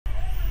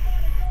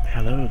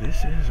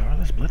this is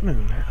Arliss Blood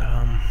Moon.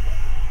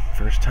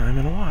 First time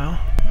in a while.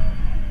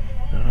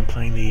 I'm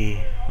playing the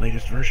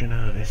latest version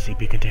of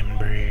SCP Containment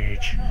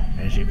Breach,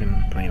 as you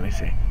can plainly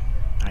see.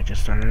 I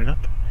just started it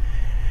up.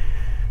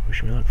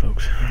 Wish me luck,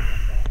 folks.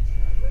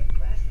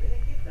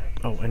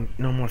 Oh, and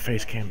no more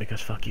face cam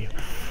because fuck you.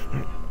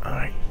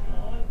 Alright.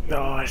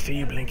 Oh, I see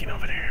you blinking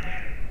over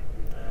there.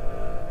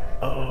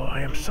 Oh,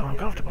 I am so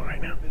uncomfortable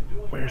right now.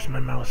 Where's my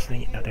mouse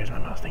thingy? Oh, there's my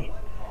mouse thingy.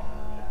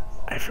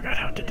 I forgot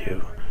how to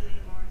do.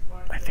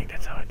 I think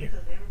that's how I do.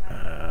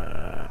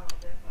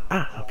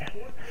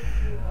 Okay.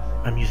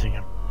 I'm using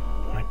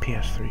my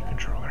PS3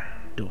 controller,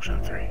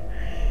 DualShock 3.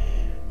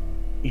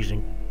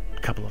 Using a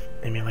couple of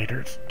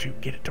emulators to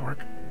get it to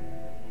work.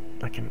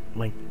 I can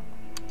link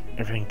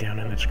everything down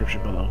in the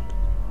description below.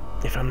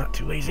 If I'm not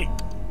too lazy,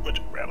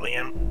 which I probably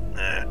am.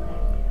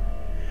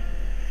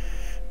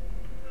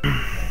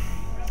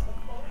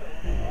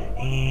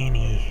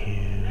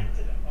 Anywho.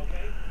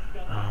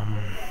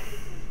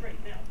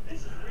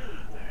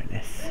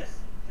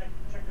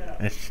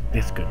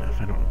 That's good enough.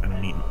 I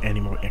don't need any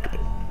more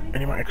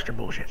extra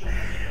bullshit.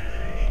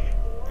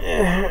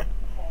 I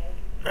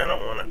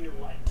don't wanna.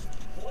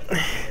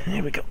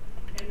 Here we go.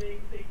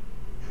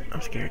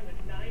 I'm scared.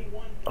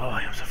 Oh,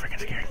 I am so freaking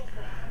scared.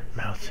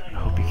 Mouse. I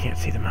hope you can't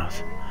see the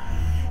mouse.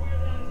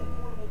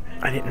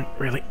 I didn't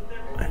really.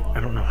 I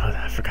don't know how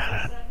that. I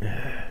forgot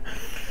that.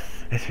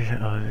 Oh,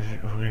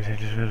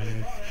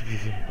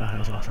 that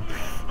was awesome.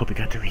 Hope you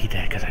got to read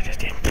that because I just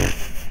did.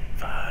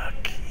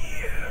 Fuck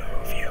you,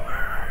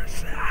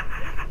 viewers.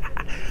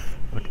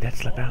 What did that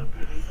slip out?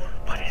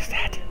 What is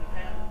that?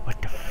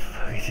 What the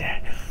fuck is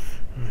that?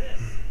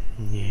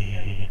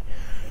 Yeah.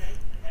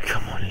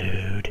 Come on,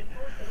 load.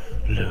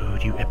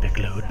 Load, you epic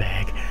load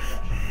bag.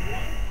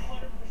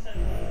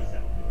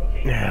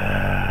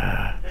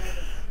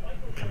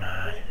 Come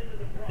on.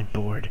 I'm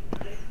bored.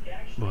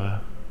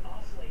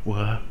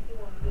 What?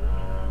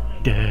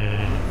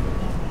 Duh.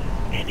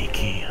 Any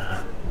key,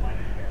 huh?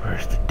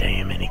 Where's the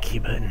damn any key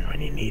button when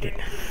you need it?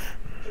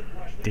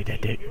 Did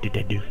that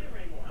do?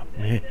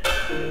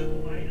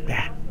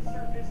 Ah.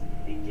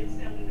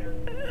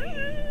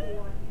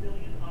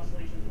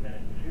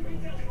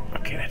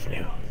 Okay, that's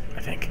new, I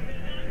think.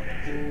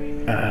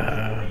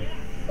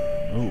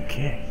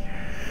 Okay.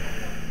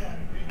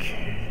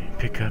 Okay,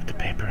 pick up the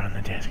paper on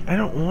the desk. I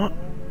don't want...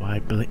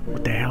 what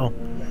the hell?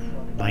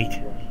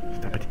 Light.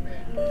 Stop it.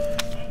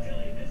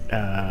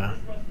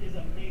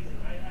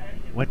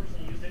 What?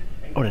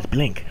 Oh, that's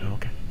blink. Oh,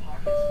 okay.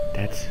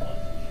 That's...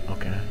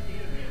 okay.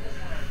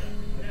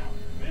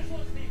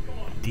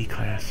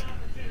 D-class.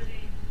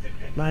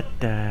 What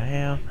the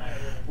hell?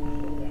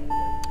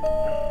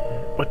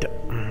 What the...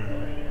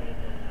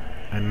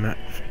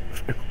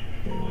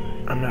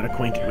 I'm not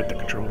acquainted with the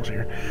controls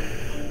here.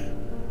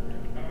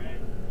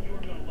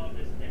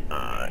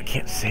 I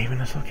can't save in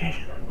this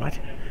location. What?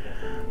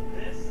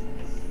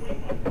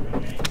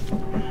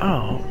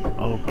 Oh,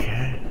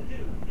 okay.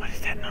 What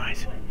is that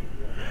noise?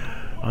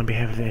 On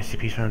behalf of the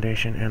SCP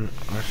Foundation and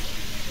our...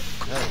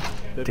 Hey,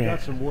 they've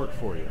got some work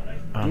for you.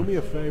 Do me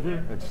a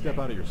favor and step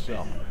out of your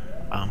cell.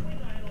 How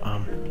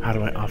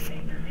do I off...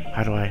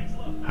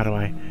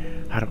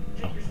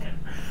 oh.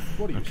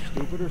 What are you,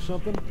 stupid or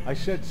something? I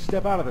said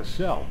step out of the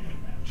cell.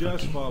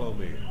 Just follow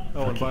me.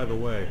 Oh, and by the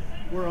way,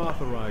 we're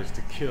authorized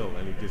to kill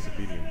any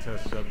disobedient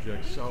test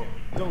subjects, so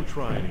don't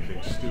try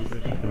anything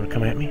stupid. You wanna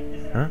come at me?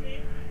 Huh?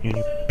 You and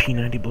your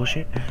P90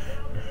 bullshit?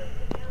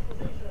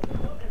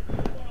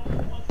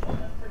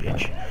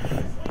 Bitch.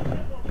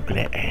 Look at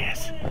that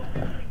ass.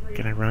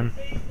 Can I run?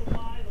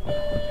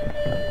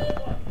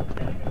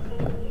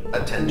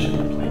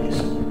 Attention,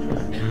 please.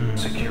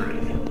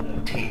 Security.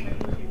 Team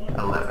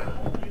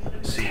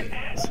 11. C.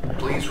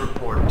 Please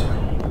report to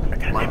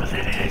Containment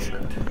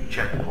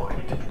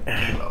Checkpoint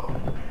Kilo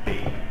B.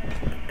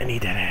 I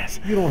need that ass.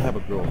 You don't have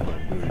a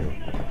girlfriend, do you?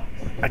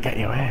 I got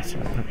your ass.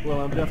 Well,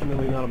 I'm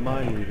definitely not a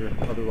mind reader.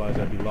 Otherwise,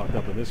 I'd be locked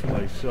up in this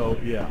place. So,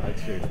 yeah, I'd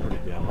say it's pretty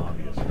damn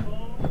obvious.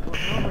 Well,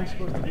 how am I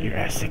supposed to your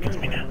ass sickens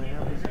me now.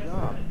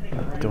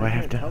 Do I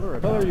have to?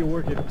 Tell her you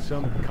work at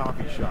some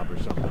coffee shop or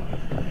something.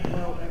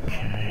 Well,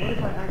 okay. What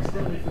if I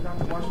accidentally forgot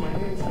to wash my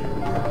hands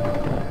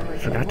here?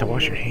 Forgot to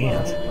wash your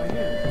hands?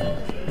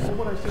 So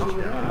what I should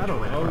do? I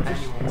don't know.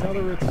 Just tell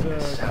her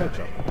it's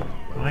ketchup.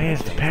 Why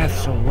is the path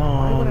so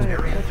long?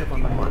 Ketchup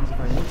on my hands if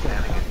I miss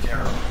that.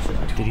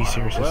 Did he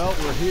seriously? Well,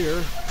 we're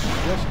here.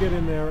 Just get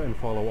in there and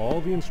follow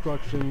all the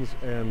instructions,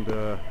 and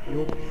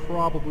you'll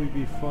probably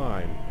be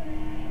fine.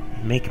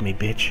 Make me,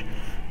 bitch.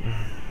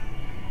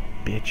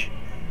 Bitch.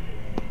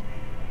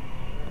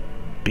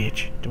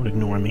 Bitch. Don't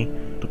ignore me.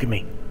 Look at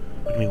me.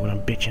 Look at me when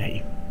I'm bitching at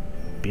you.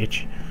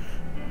 Bitch.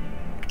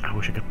 I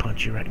wish I could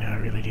punch you right now. I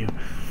really do.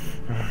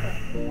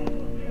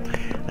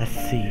 Let's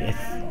see.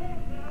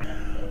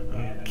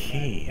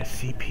 Okay.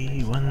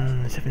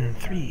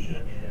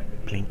 SCP-173.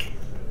 Blink.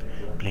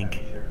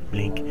 Blink.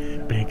 Blink.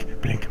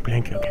 Blink. Blink.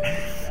 Blink. Okay.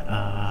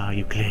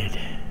 Euclid.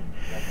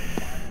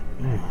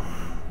 Ooh.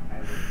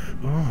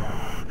 Ooh.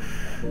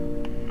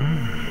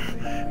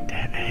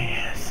 That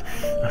ass.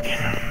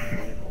 Okay.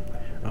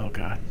 Oh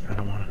god, I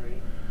don't wanna.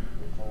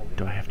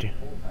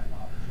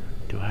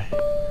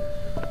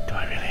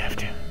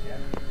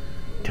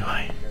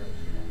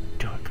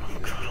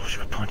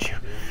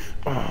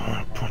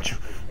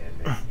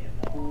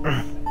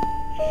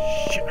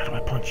 you? How do I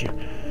punch you?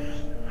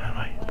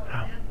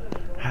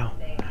 How?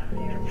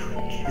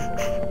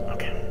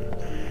 Okay.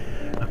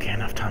 Okay,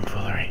 enough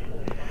tomfoolery.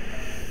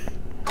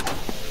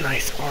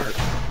 Nice art.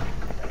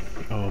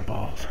 Oh,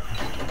 balls.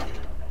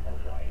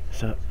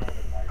 So.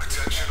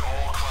 Attention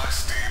all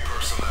Class D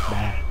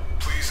personnel.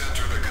 Please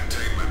enter the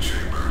containment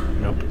chamber.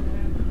 Nope.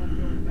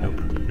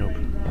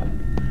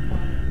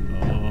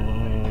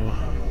 Oh.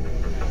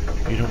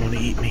 You don't want to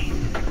eat me.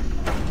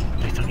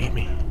 Please don't eat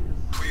me.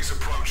 Please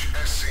approach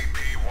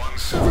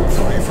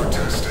SCP-173 for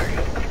testing.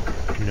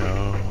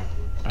 No.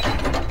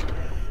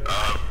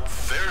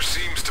 There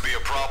seems to be a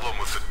problem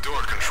with the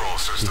door control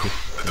system.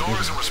 The door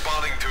isn't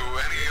responding to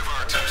any of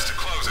our attempts to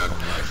close it.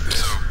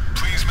 So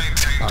please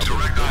maintain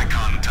direct eye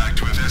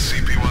contact with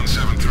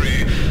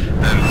SCP-173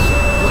 and...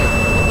 What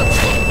the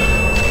fuck?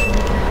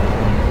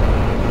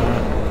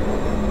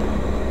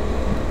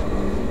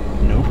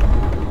 Nope.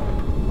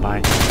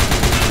 Bye.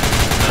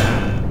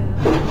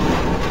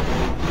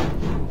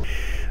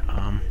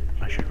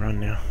 I should run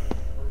now.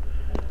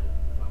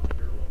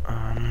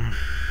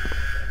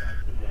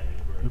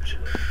 Oops.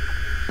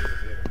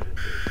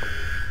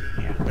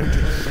 Yeah.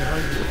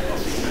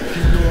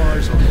 Keep your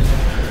eyes on it.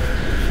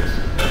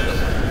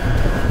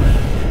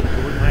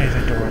 Why is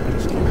that door open?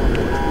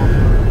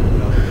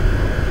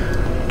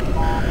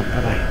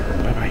 Bye-bye.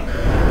 Bye-bye.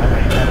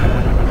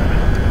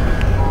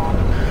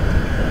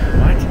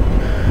 What?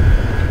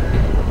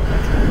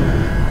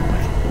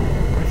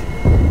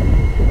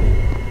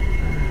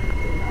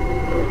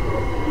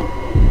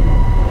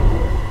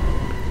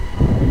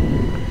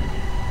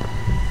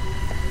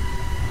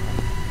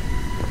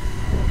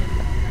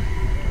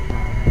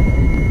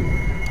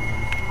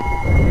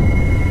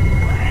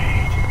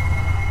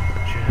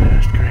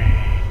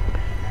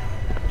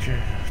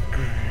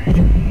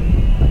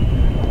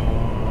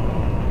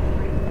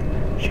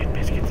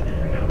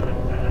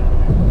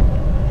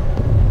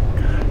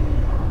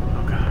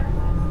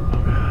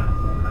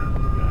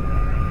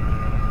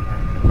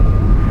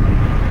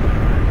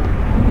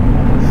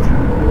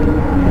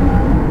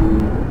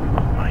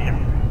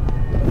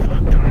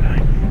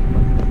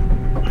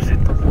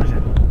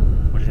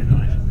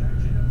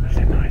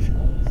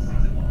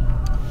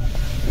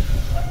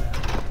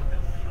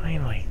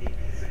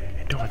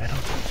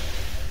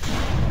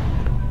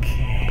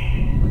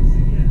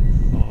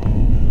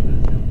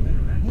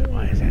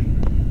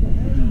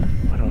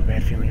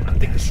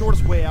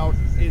 shortest way out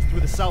is through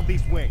the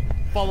southeast wing.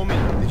 Follow me.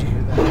 Did you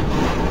hear that?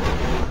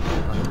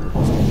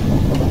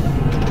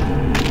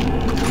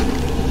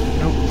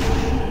 Nope.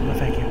 No,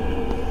 thank you.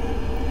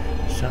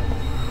 So.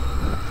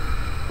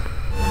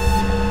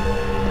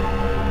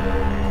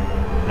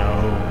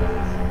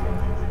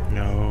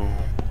 No.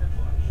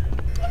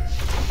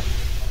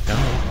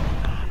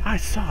 I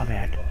saw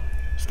that.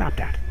 Stop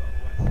that.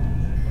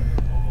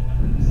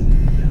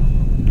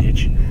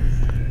 Bitch.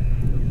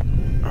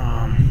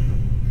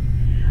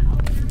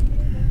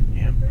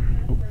 Yep.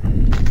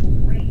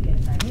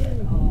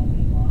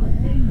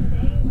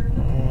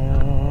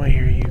 Oh, I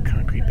hear you,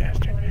 concrete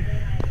bastard.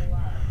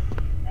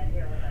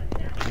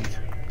 Please.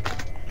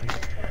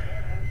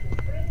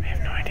 I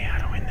have no idea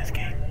how to win this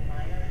game.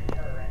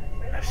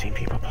 I've seen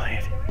people play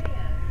it.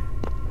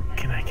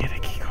 Can I get a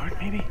key card,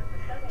 maybe?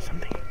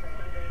 Something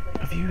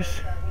of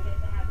use?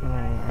 Oh,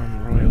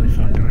 I'm royally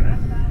fucked, aren't I?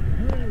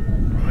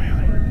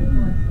 Royally.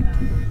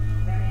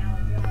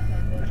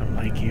 I don't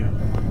like you.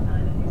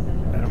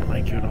 I don't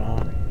like you at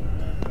all.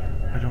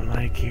 I don't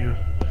like you.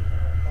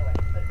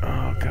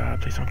 Oh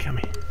God, please don't kill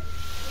me.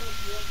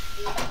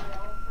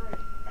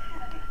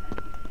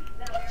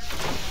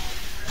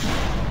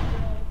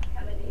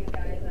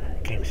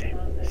 Game save.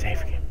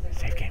 Save game.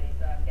 Save game.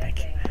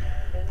 Thank you.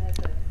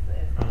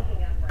 Oh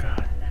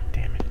God,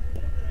 damn it.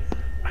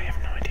 I have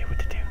no idea what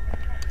to do.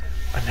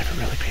 I've never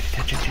really paid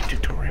attention to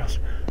tutorials.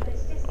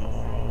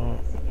 Oh,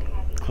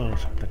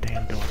 close the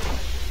damn door.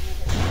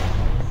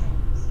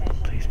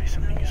 Please be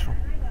something useful.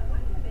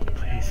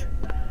 Please,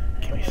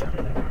 give me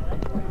something.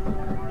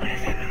 What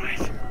is that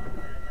noise?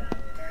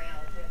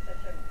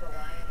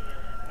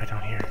 I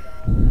don't hear a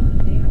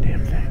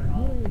damn thing.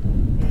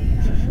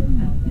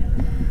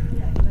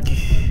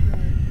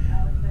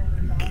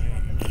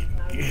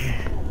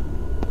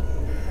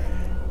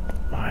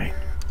 Why?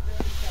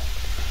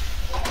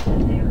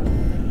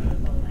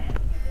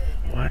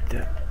 What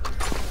the?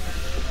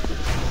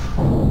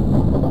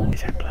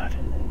 Is that blood?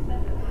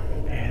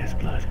 Yeah, that's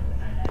blood.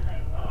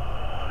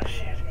 Oh,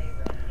 shit.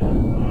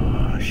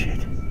 Oh,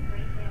 shit.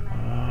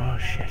 Oh,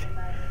 shit.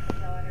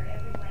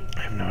 I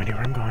have no idea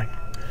where I'm going.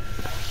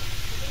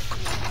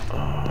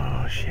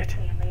 Oh, shit.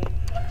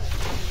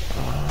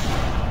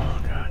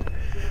 Oh, God.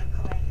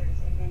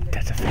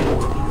 That's a thing.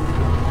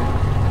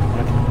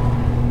 What?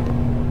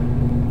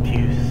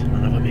 You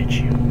son of a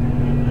bitch, you.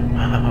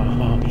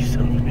 Oh, you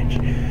son of a bitch.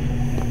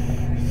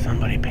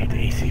 Somebody paid the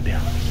AC bill.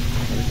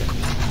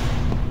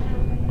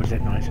 What is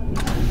that noise?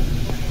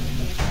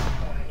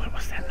 What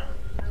was that noise?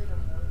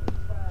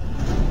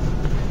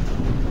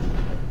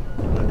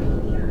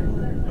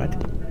 What?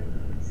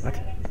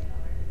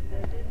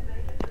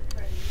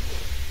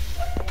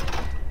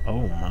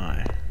 Oh.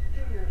 my.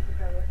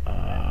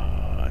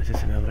 Is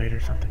this an elevator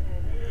or something?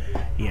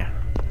 Yeah,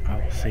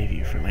 I'll save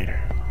you for later.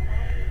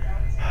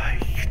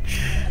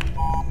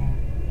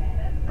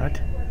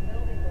 What?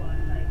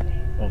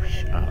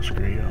 Oh,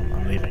 screw you.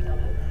 I'm leaving.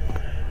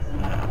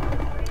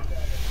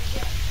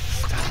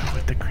 Stop it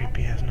with the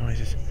creepy ass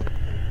noises.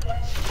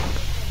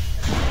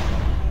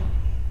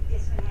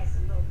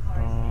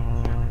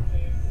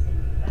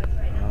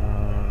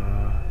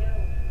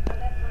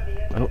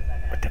 Oh,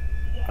 what the?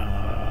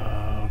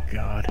 Oh,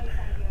 God.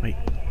 Wait.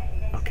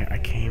 Okay, I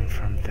came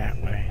from that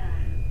way.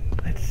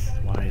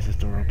 Why is this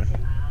door open?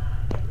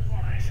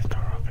 Why is this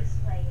door open?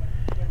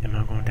 Am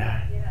I gonna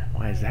die?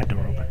 Why is that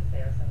door open?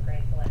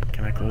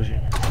 Can I close you?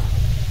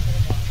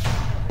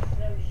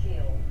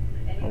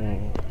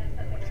 Oh.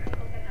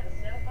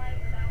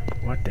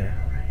 What the?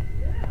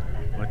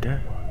 What the?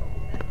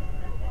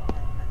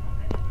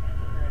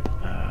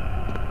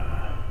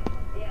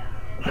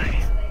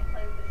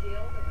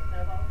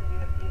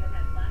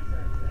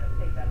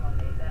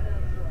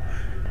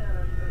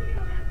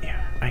 Yeah,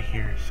 I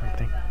hear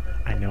something.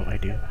 I know I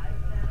do.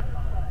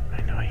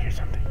 I know I hear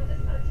something.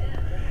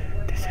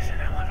 This is an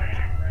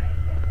elevator.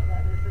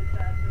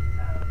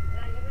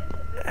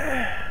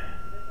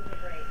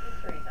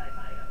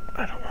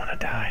 I don't want to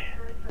die.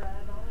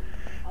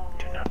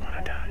 Do not want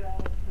to die.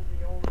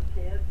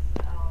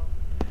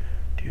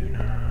 Do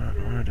not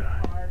want to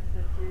die.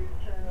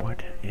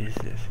 What is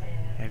this?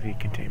 Heavy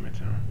containment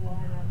zone.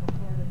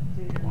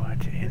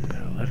 What in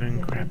the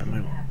living crap am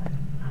I...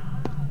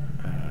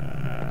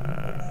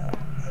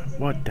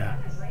 what the...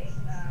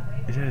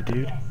 Is that a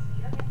dude?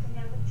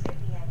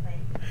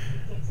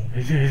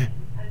 Is it...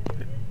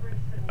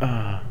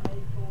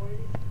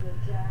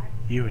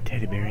 You a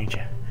teddy bear, ain't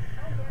ya?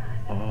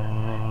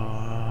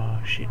 Oh,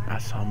 shit. I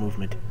saw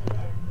movement.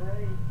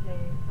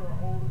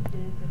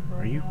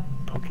 Are you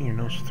poking your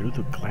nose through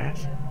the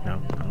glass?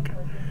 No? Okay.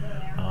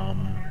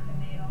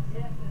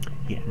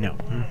 Yeah, no.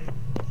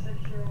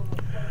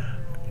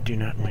 Do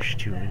not wish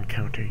to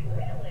encounter...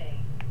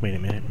 Wait a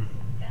minute.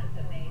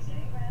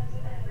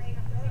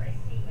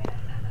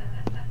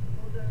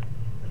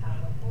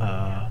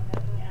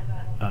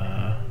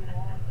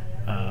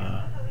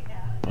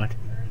 What?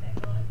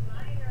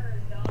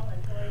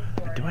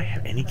 Do I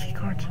have any key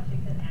cards?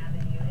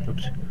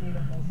 Oops.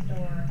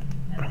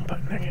 Wrong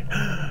button. Okay.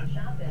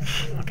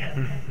 Okay,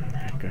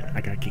 good.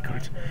 I got key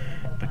cards.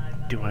 But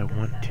do I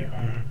want to?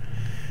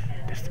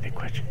 That's the big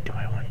question. Do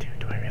I want to?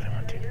 Do I really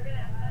want to?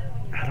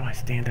 How do I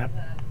stand up?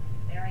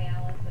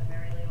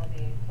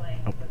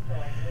 Oh.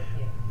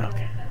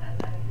 Okay.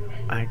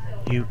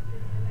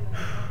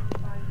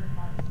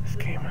 This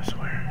game, I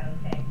swear.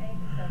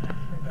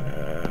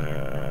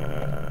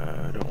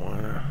 I don't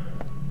wanna.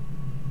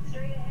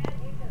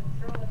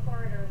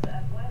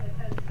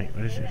 Wait,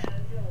 what is this?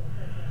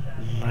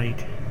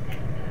 Light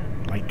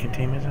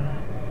containment zone?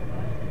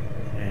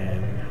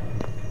 And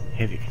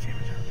heavy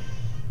containment zone.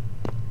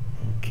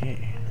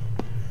 Okay.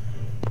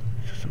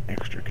 So some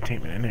extra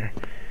containment in there.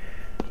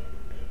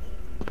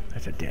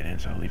 That's a dead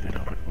end, so I'll leave it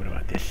open. What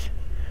about this?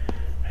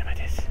 What about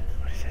this?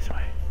 What is this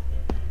way?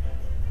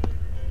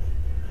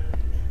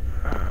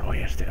 Oh,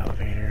 yes, the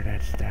elevator.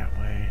 That's that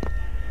way.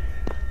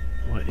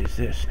 What is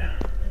this now?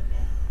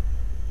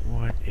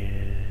 What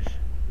is...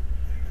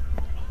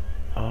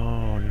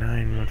 Oh,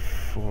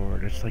 914.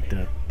 That's like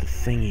the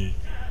thingy.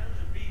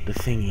 The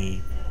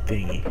thingy.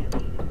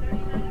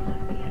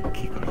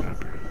 Key card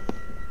operator.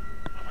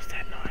 What was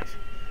that noise?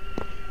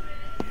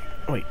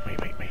 Wait.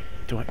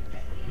 Do I...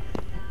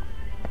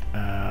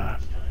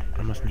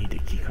 I must need the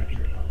key card.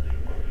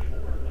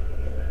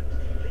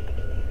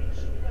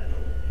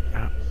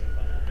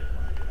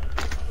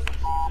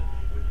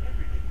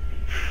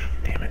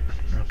 Damn it.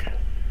 Okay.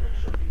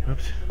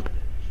 Oops.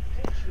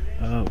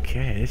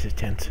 Okay, this is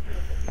tense.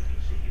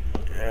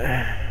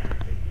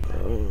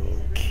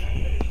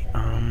 Okay.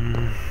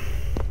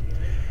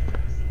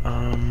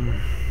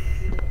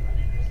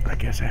 I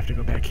guess I have to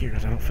go back here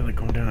because I don't feel like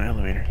going down an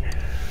elevator.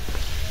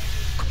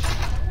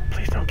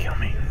 Please don't kill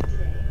me.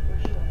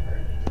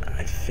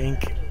 I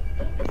think...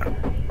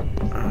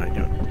 I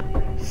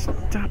don't...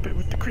 Stop it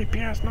with the creepy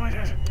ass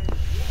noises.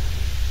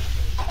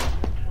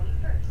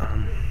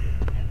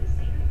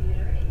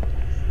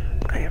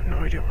 I have no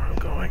idea where I'm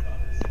going.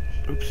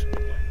 Oops.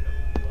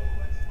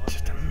 It's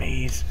just a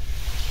maze.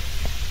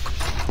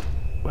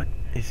 What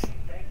is...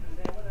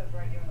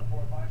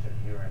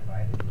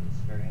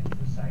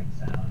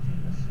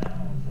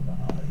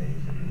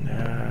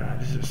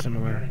 this is a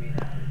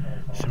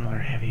similar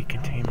heavy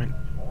containment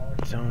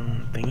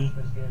zone thingy.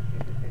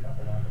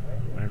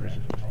 Whatever's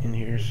in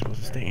here is supposed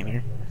to stay in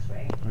here.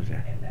 What is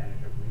that?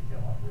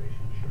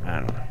 I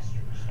don't know.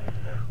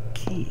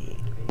 Key.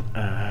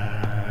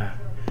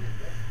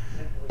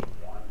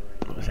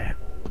 What was that?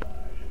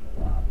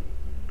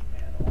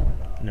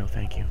 No,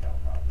 thank you.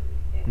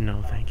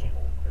 No, thank you.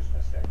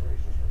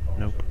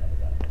 Nope.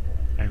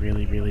 I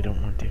really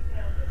don't want to.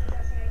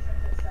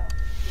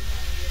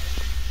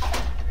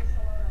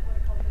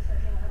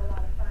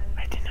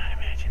 I did not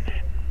imagine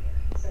that.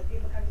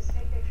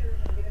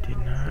 Did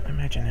not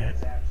imagine imagine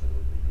that.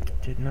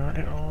 Did not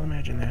at all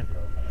imagine that.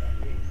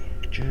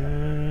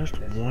 Just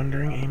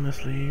wandering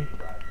aimlessly.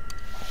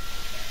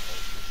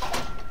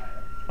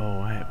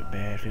 Oh, I have a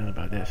bad feeling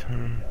about this.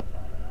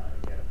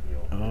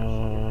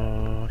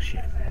 Oh,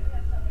 shit.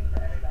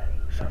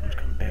 Something's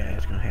bad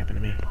is gonna happen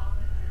to me.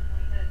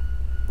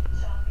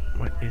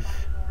 What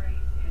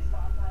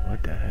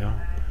the hell?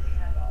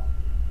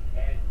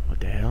 What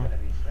the hell?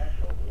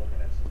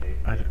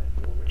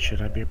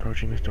 Should I be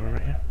approaching this door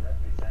right now?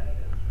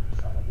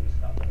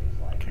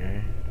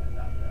 Okay.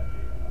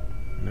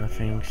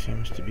 Nothing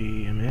seems to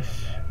be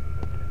amiss.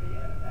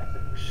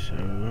 So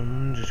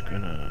I'm just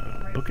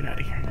gonna book it out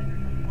of here.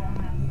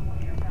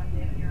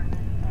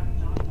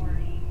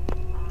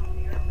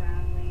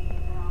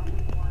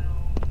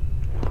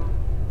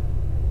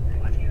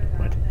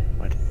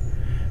 What?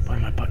 Boy,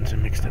 my buttons are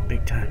mixed up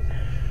big time.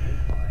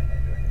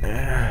 I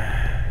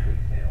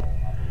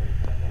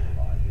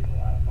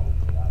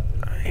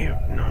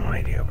have no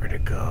idea where to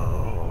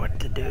go, what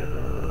to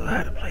do,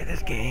 how to play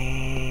this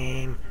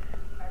game.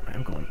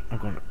 I'm going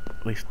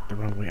at least the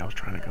wrong way I was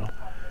trying to go.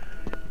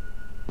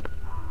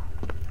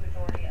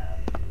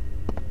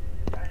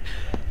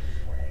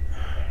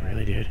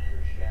 Really, dude?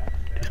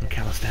 Do some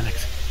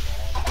calisthenics.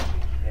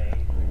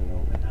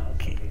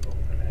 Okay.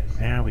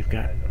 Now we've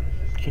got...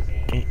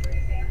 Okay.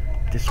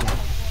 This one.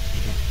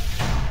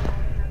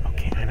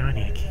 Okay, I know I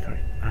need a keycard.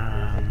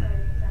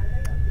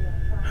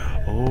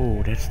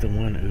 Oh, that's the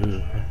one.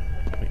 Ooh.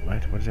 Wait,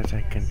 what? What does that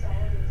say?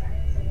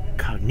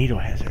 Cognito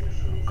hazard.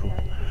 Oh, cool.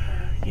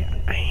 Yeah,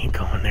 I ain't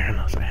going there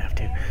unless I have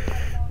to.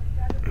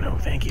 No,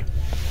 thank you.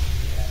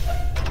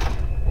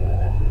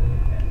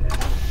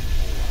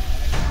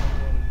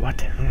 What?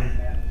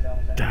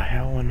 The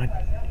hell am I...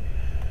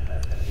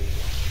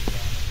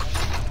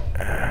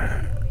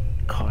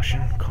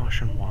 Caution?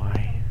 Caution,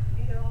 why?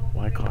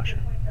 Why caution?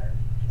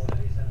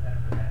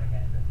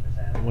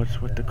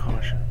 What's with the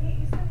caution?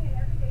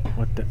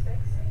 What the...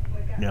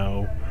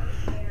 No.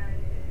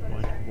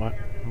 What?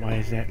 Why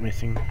is that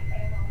missing?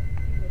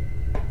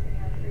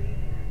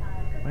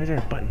 Why is there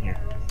a button here?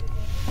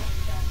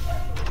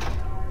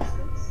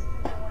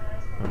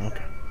 Oh,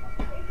 okay.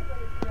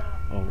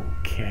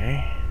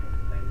 Okay.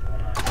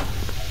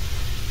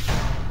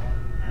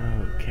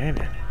 Okay,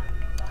 then.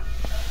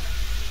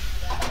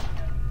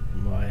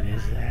 What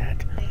is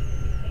that?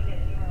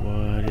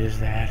 What is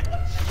that?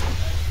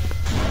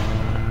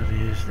 What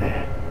is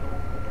that?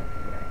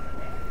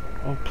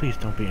 Oh, please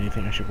don't be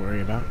anything I should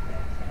worry about.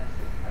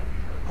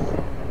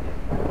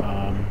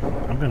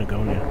 I'm gonna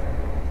go now.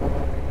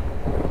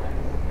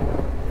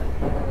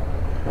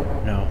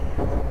 No.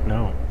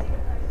 No.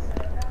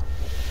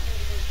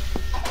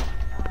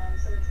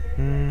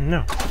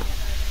 No.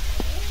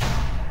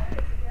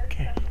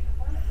 Okay.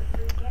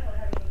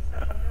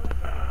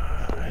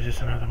 Is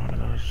this another one of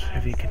those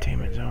heavy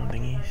containment zone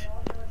thingies?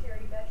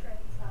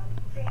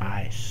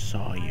 I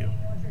saw you.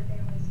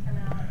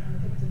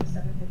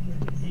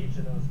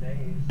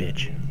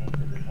 Bitch.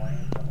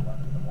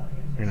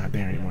 You're not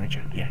there anymore, aren't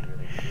you? Yeah.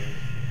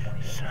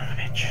 Son of a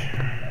bitch.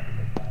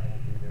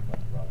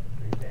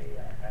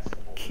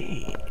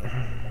 Okay.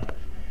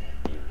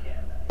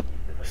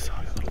 I saw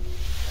a little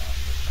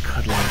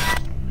cuddling.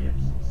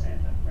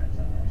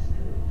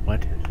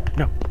 What?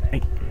 No.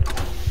 Hey.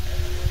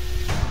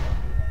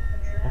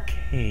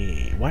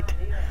 Okay. What?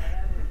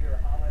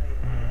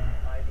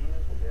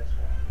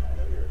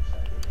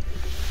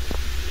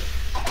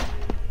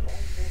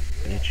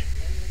 Bitch.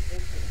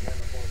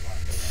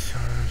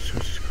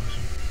 Switch is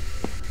closing.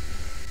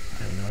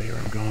 I have no idea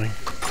where I'm going.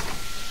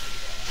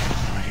 I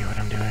have no idea what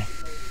I'm doing.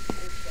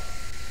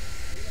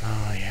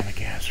 Oh yeah, the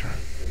gas room.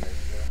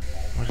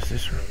 What is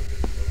this room?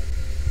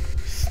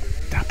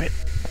 Stop it.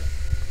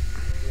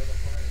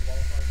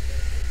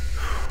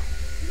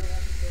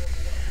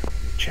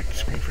 Check the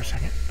screen for a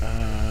second.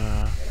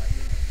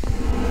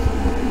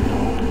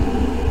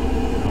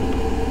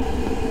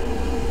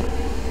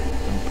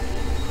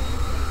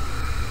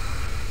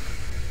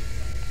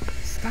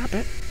 Stop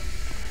it.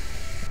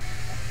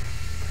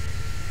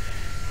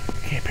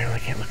 Okay, apparently I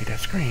can't look at that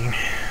screen.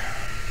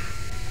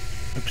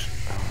 Oops.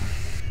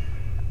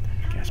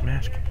 Gas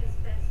mask.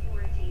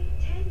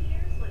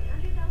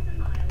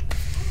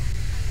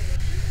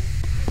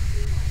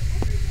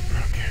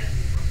 Okay.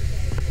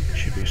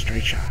 Should be a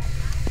straight shot.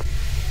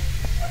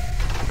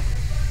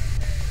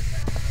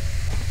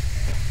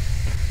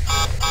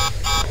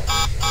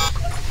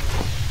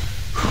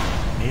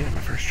 Made it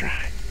my first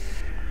try.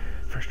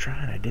 First try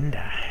and I didn't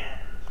die.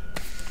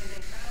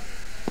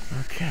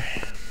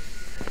 Okay.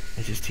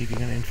 Is this TV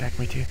gonna infect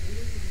me too?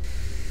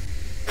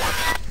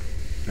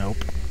 Nope.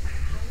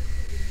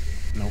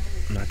 Nope,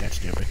 I'm not that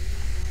stupid.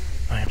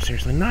 I am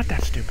seriously not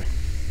that stupid.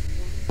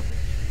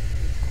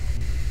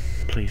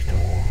 Please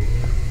don't.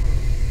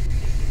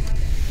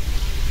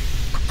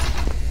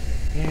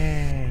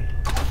 Yay.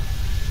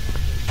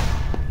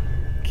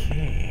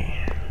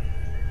 Okay.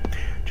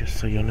 Just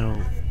so you know,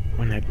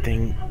 when that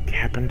thing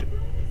happened,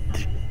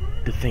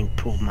 the thing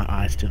pulled my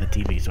eyes to the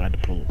TV, so I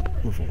had to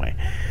move away.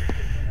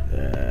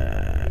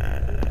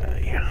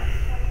 Yeah.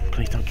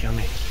 Please don't kill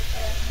me.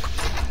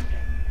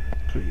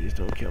 Please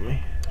don't kill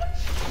me.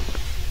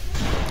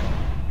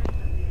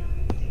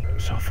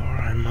 So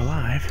far, I'm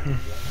alive.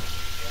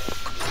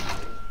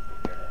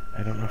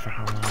 I don't know for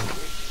how long.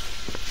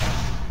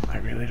 I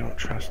really don't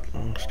trust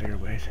long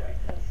stairways.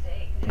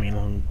 I mean,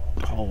 long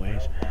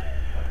hallways.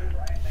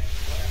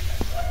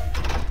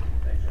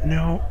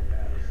 No.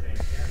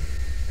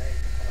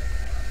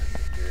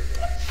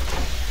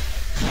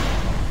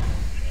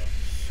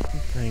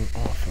 Something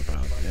off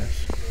about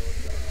this.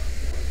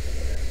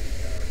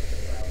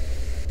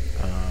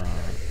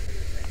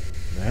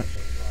 That.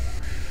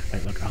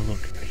 Wait, look, I'll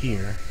look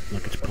here.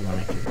 Look, it's pulling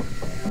me to.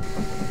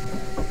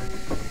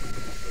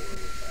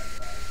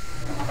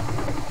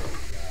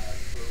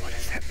 What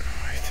is that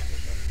noise?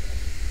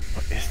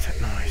 What is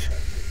that noise?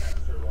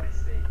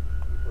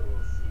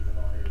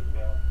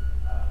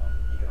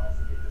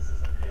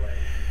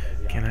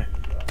 Can I?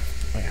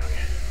 Wait,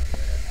 okay.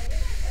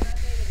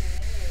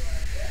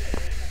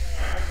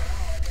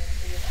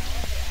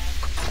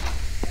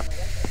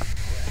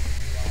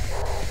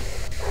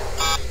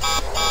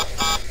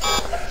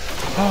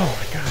 Oh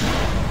my god.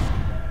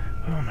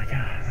 Oh my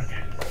god,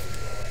 okay.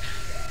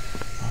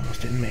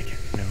 Almost didn't make it.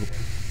 Nope.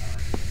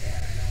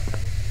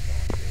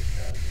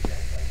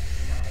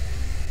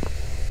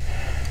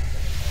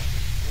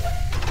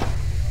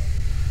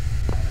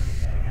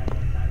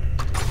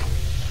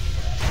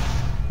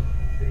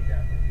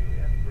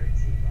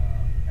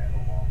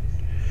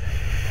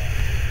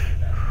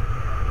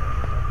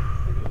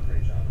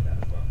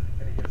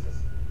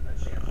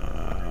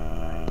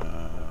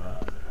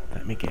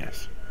 Let me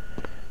guess.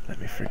 Let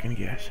me freaking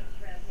guess.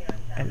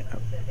 And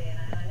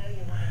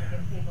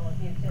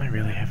I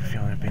really have a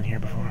feeling I've been here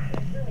before.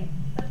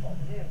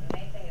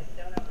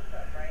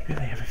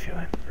 Really have a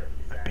feeling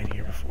I've been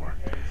here before.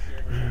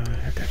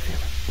 Really have that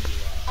feeling.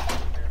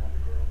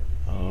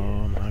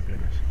 Oh my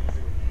goodness.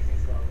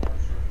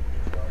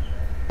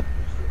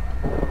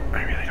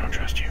 I really don't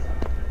trust you.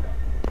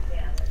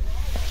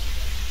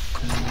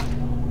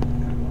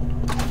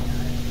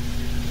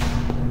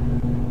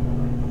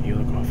 You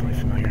look awfully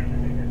familiar.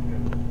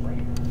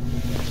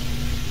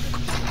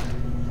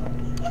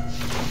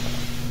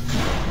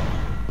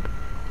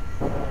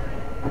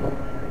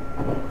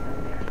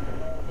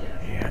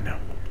 Yeah, no.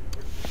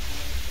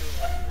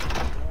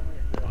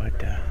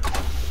 But,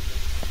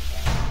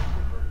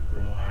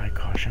 well, high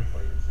caution.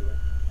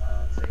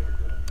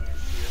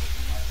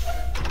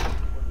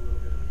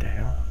 What the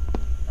hell?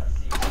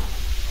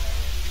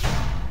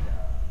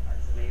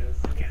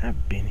 Okay,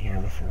 I've been here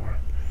before.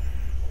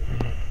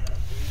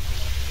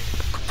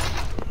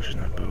 Which is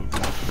not bode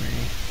well for me.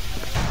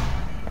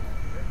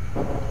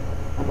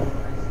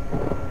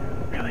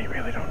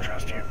 Really don't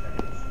trust you.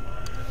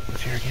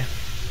 What's here again?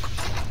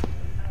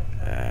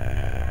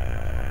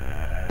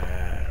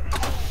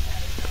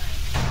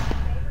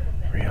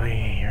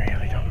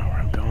 Really don't know where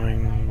I'm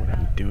going, what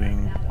I'm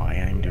doing, why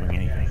I'm doing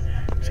anything,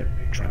 except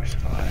trying to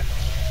survive.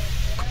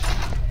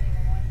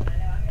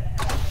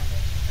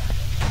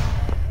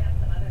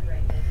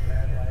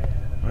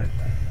 What?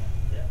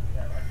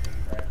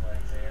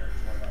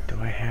 Do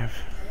I have...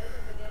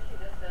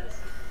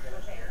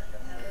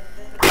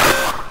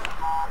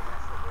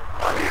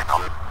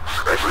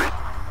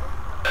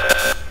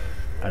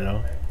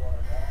 Hello?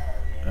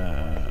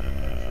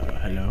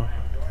 Hello?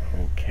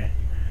 Okay.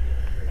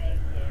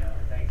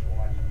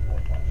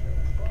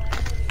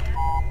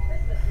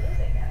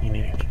 You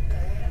need it.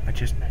 I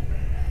just...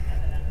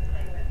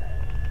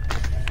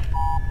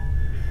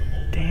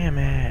 Damn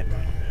it.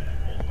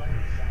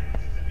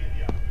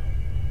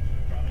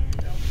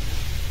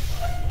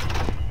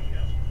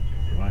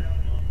 What?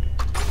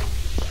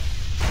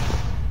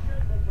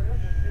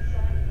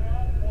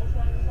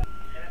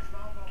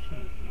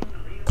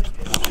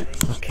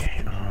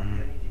 Okay,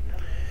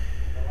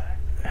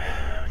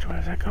 where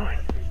is that going?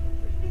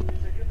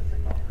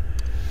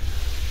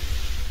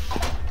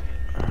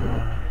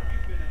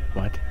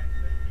 What?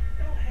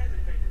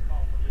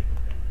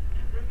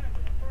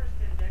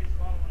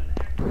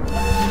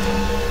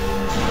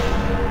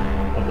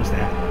 What was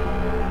that?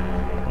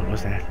 What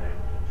was that?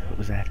 What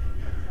was that?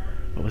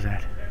 What was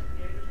that?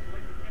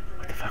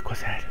 What the fuck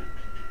was that?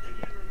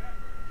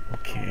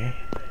 Okay.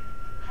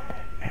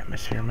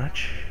 Atmosphere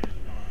much?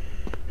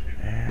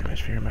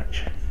 Atmosphere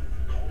much.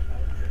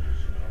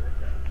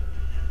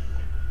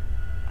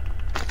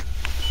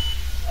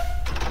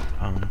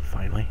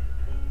 Finally.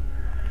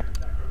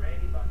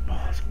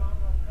 Balls.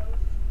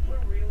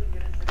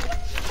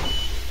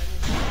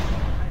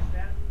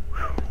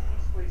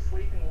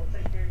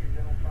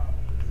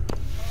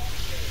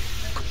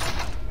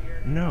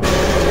 No.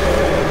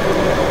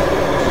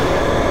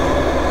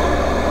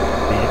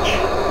 Bitch.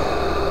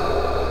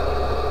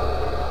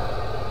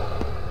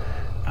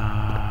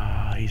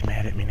 He's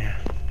mad at me now.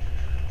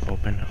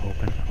 Open.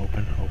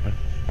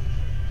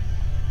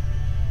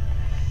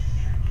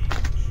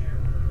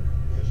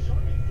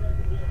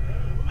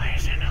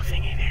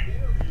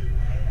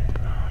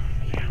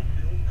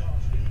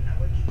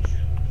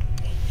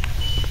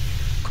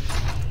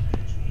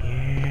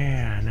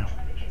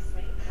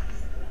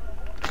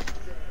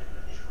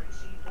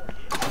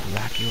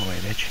 You away,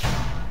 bitch.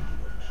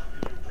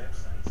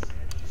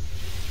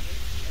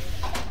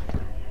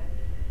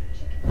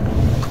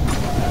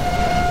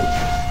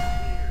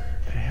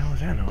 The hell is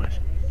that noise?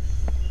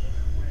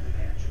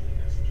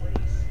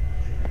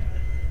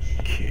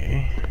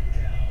 Okay.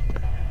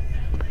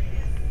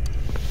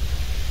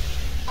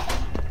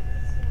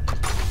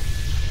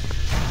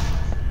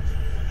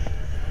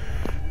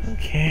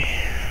 Okay.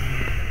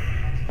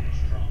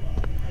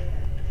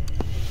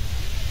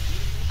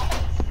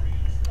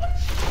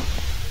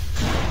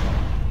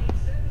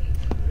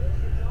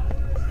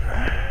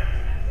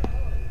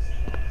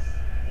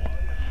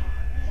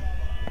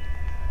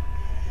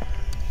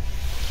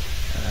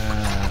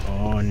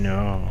 Oh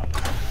no.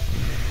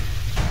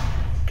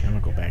 Okay, I'm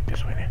gonna go back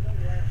this way then.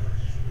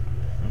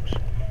 Oops.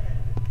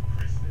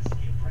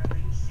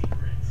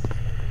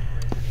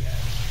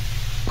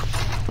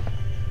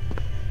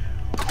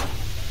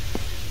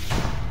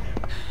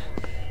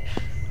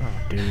 Oh,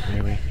 dude,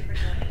 really?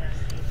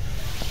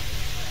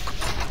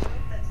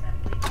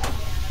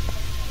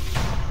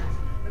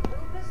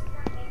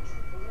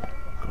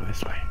 Go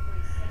this way.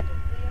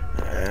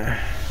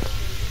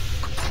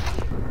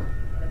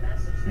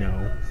 No.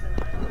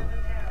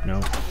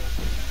 Nope.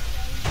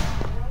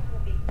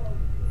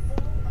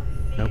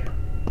 Nope.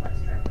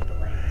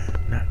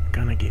 Not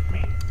gonna get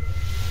me.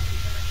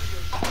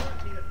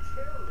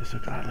 This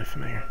looks oddly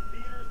familiar.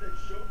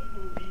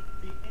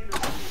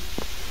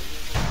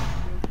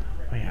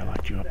 Oh yeah, I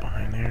locked you up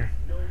behind there.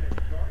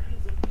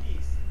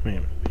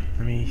 Wait,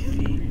 let me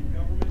see.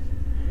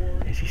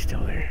 Is he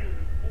still there?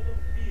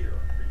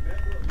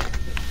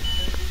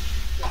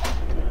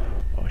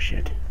 Oh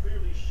shit.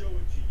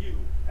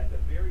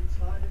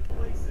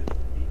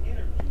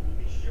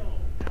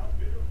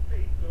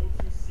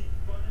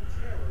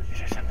 Is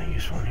there something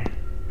useful in here?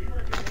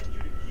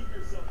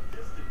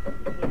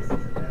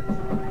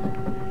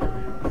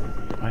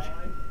 What?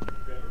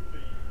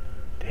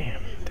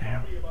 Damn,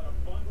 damn.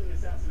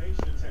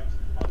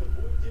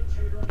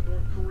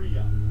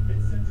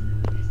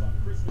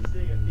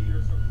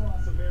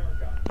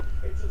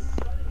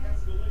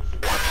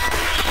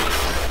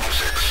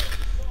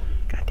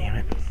 God damn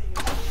it.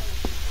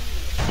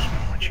 What's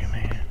wrong with you,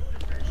 man?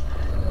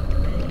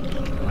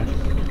 What?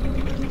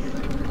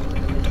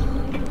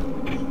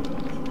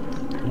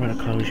 I'm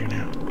gonna close you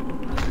now.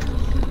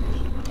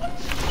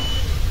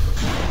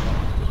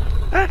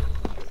 Ah!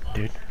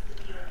 Dude.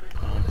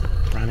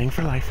 Running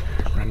for life.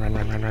 Run, run,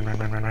 run, run, run, run,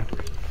 run, run, run.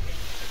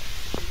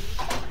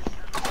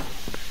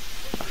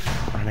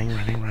 Running,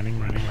 running, running,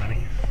 running,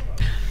 running.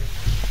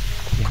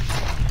 Yeah.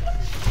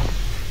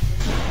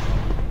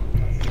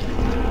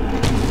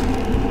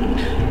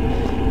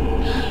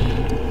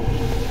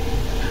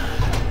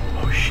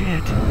 Oh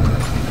shit.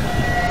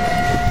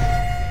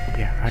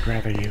 Yeah, I'd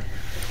rather you.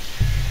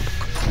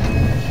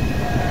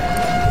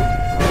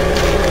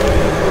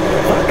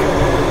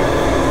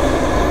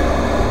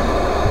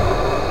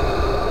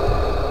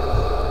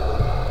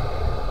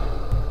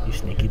 You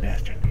sneaky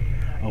bastard.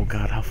 Oh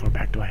god, how far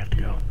back do I have to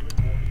go?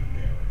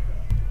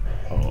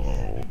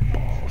 Oh,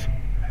 balls.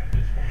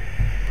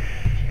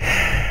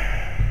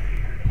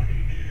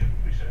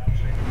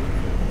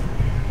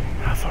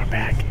 How far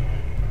back?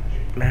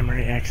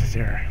 Memory access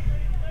error.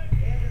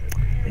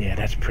 Yeah,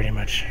 that's pretty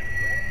much.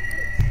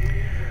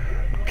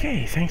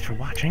 Okay, thanks for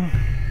watching.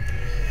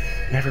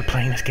 Never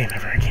playing this game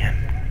ever again.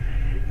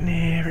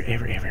 Never,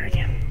 ever, ever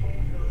again.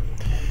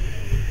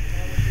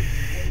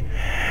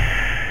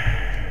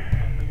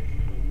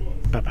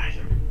 Bye-bye.